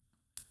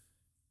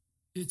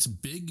It's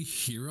Big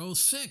Hero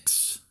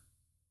 6,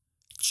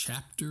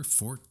 Chapter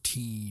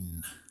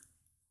 14.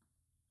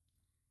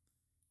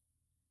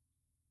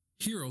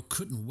 Hiro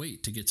couldn't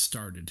wait to get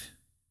started.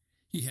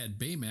 He had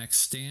Baymax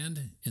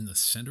stand in the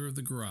center of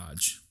the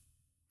garage.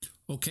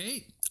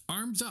 "Okay,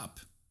 arms up,"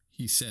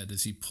 he said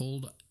as he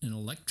pulled an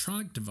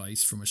electronic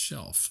device from a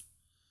shelf.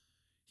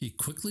 He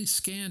quickly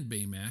scanned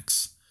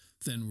Baymax,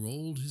 then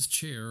rolled his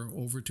chair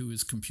over to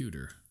his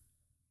computer.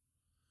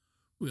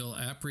 "Will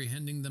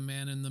apprehending the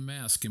man in the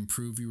mask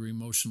improve your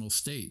emotional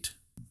state?"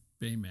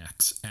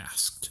 Baymax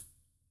asked.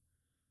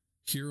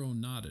 Hiro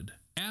nodded.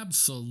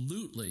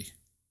 "Absolutely."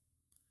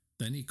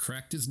 Then he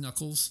cracked his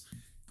knuckles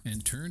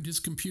and turned his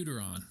computer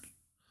on.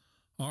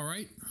 "All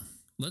right,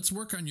 let's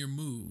work on your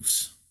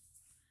moves."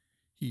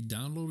 He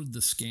downloaded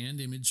the scanned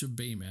image of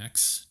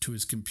Baymax to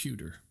his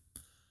computer.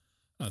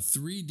 A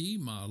 3D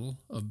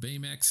model of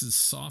Baymax's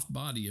soft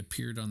body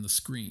appeared on the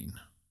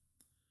screen.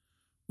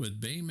 With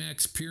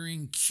Baymax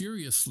peering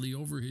curiously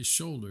over his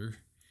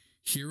shoulder,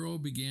 Hiro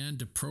began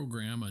to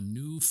program a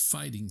new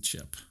fighting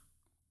chip.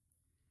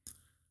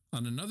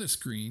 On another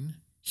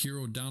screen,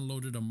 Hiro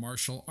downloaded a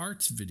martial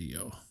arts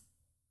video.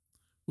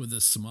 With a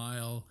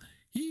smile,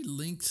 he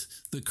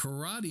linked the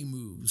karate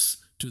moves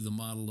to the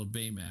model of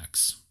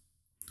Baymax.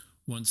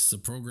 Once the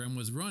program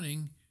was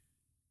running,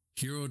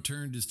 Hiro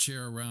turned his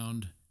chair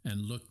around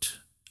and looked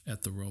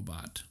at the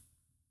robot.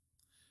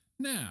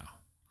 "Now,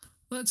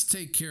 let's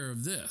take care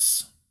of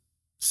this,"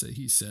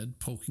 he said,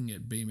 poking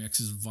at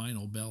Baymax's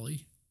vinyl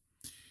belly.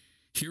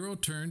 Hiro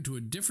turned to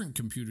a different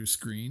computer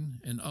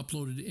screen and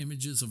uploaded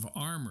images of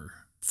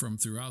armor from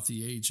throughout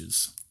the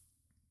ages.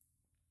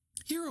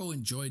 Hiro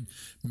enjoyed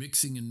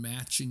mixing and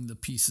matching the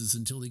pieces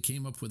until he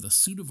came up with a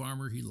suit of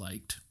armor he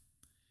liked.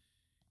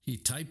 He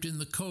typed in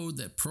the code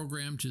that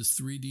programmed his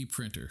 3D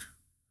printer.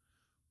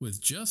 With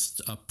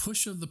just a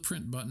push of the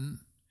print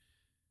button,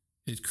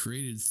 it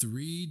created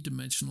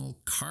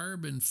three-dimensional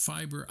carbon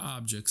fiber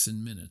objects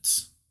in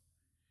minutes.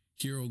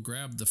 Hiro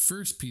grabbed the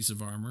first piece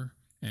of armor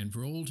and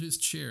rolled his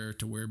chair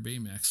to where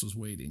Baymax was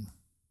waiting.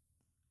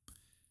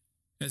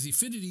 As he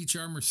fitted each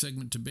armor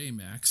segment to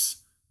Baymax,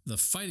 the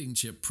fighting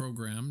chip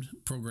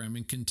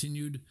programming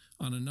continued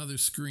on another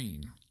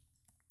screen.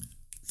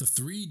 The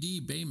 3D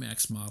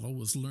Baymax model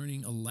was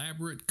learning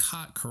elaborate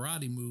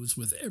karate moves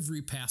with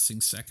every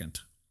passing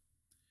second.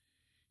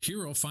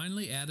 Hiro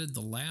finally added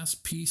the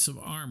last piece of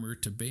armor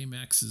to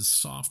Baymax's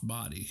soft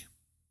body.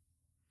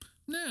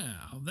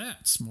 "Now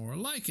that's more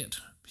like it,"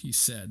 he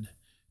said,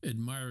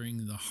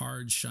 admiring the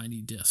hard,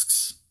 shiny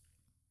discs.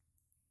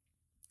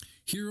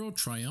 Hiro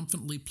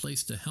triumphantly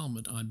placed a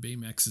helmet on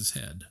Baymax's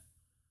head.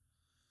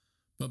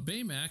 But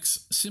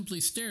Baymax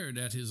simply stared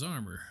at his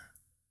armor.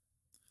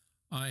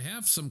 "I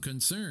have some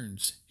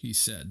concerns," he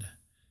said,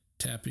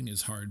 tapping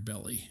his hard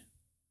belly.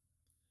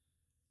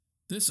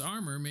 "This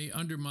armor may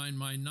undermine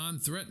my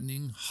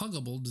non-threatening,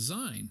 huggable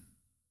design."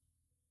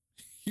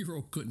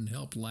 Hiro couldn't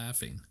help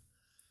laughing.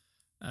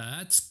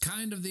 "That's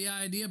kind of the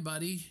idea,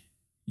 buddy.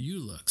 You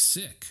look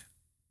sick."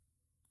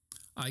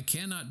 "I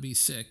cannot be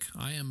sick.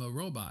 I am a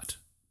robot,"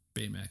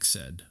 Baymax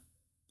said.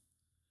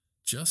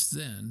 Just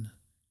then,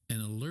 an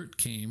alert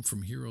came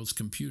from Hiro's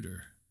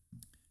computer.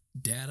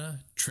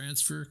 "Data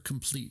transfer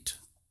complete."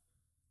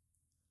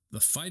 The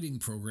fighting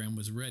program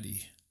was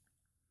ready.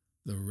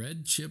 The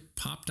red chip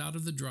popped out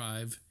of the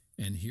drive,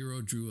 and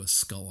Hiro drew a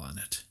skull on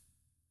it.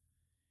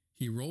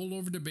 He rolled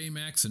over to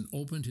Baymax and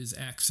opened his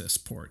access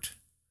port.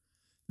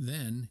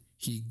 Then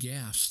he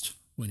gasped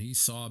when he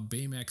saw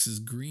Baymax's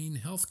green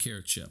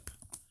healthcare chip.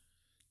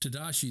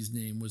 Tadashi's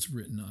name was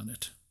written on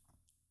it.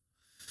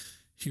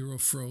 Hiro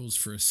froze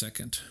for a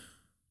second.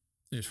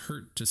 It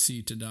hurt to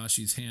see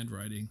Tadashi's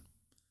handwriting.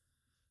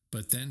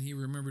 But then he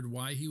remembered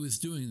why he was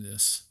doing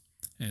this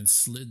and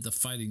slid the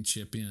fighting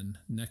chip in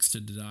next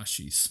to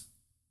Tadashi's.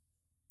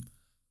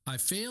 "I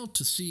fail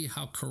to see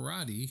how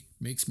karate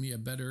makes me a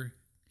better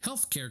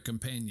healthcare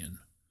companion,"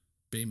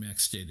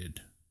 Baymax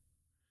stated.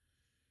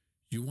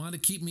 "You want to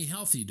keep me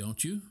healthy,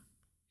 don't you?"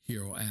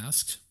 Hiro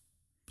asked,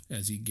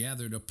 as he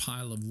gathered a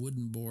pile of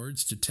wooden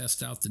boards to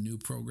test out the new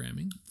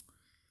programming.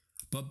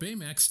 But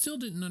Baymax still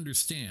didn't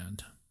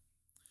understand.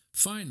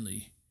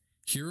 Finally,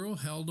 Hiro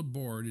held a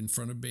board in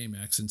front of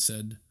Baymax and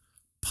said,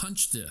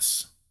 "Punch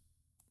this."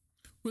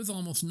 With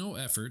almost no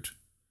effort,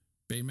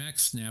 Baymax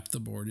snapped the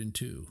board in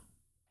two.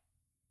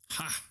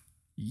 "Ha!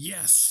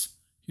 Yes!"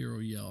 Hiro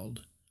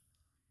yelled.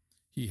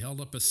 He held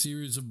up a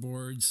series of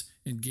boards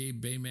and gave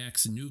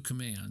Baymax new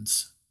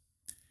commands.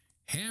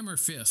 "Hammer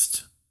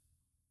fist,"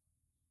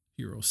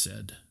 Hiro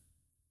said,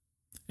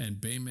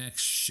 and Baymax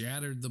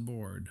shattered the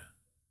board.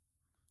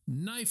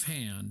 "Knife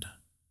hand,"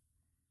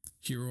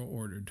 Hiro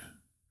ordered,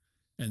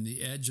 and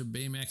the edge of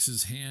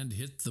Baymax's hand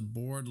hit the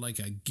board like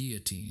a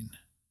guillotine.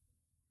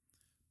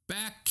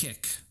 "Back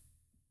kick,"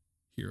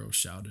 Hiro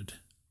shouted,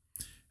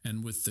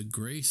 and with the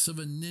grace of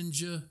a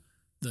ninja,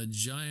 the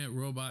giant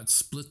robot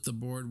split the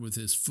board with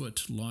his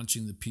foot,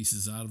 launching the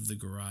pieces out of the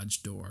garage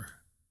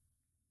door.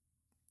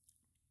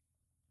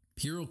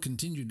 Hiro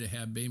continued to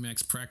have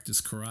Baymax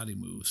practice karate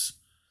moves.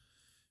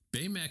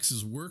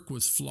 Baymax's work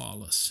was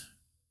flawless.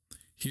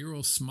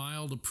 Hiro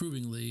smiled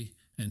approvingly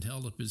and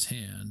held up his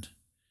hand.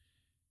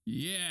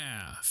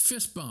 Yeah,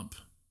 fist bump.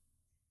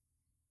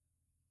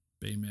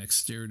 Baymax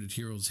stared at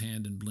Hiro's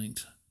hand and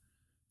blinked.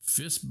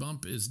 Fist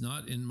bump is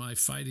not in my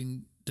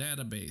fighting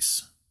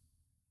database.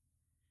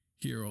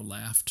 Hiro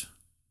laughed.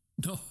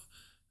 No,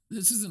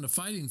 this isn't a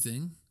fighting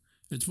thing.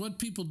 It's what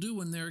people do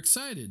when they're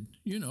excited.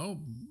 You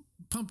know,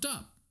 pumped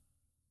up.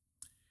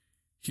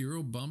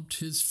 Hiro bumped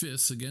his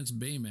fists against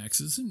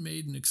Baymax's and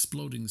made an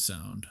exploding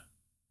sound.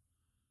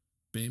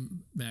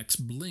 Baymax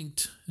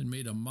blinked and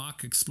made a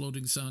mock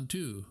exploding sound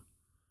too.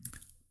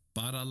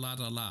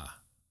 Ba-da-la-da-la.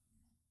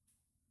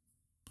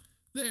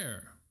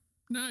 There,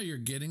 now you're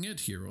getting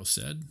it, Hiro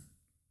said.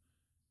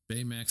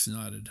 Baymax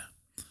nodded.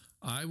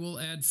 I will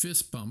add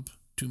fist bump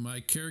to my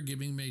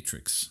caregiving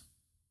matrix.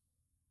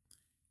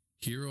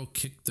 Hiro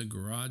kicked the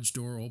garage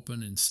door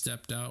open and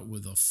stepped out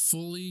with a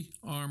fully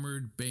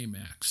armored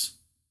Baymax.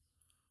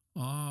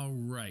 All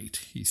right,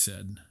 he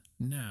said.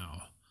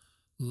 Now,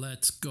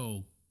 let's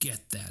go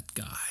get that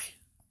guy.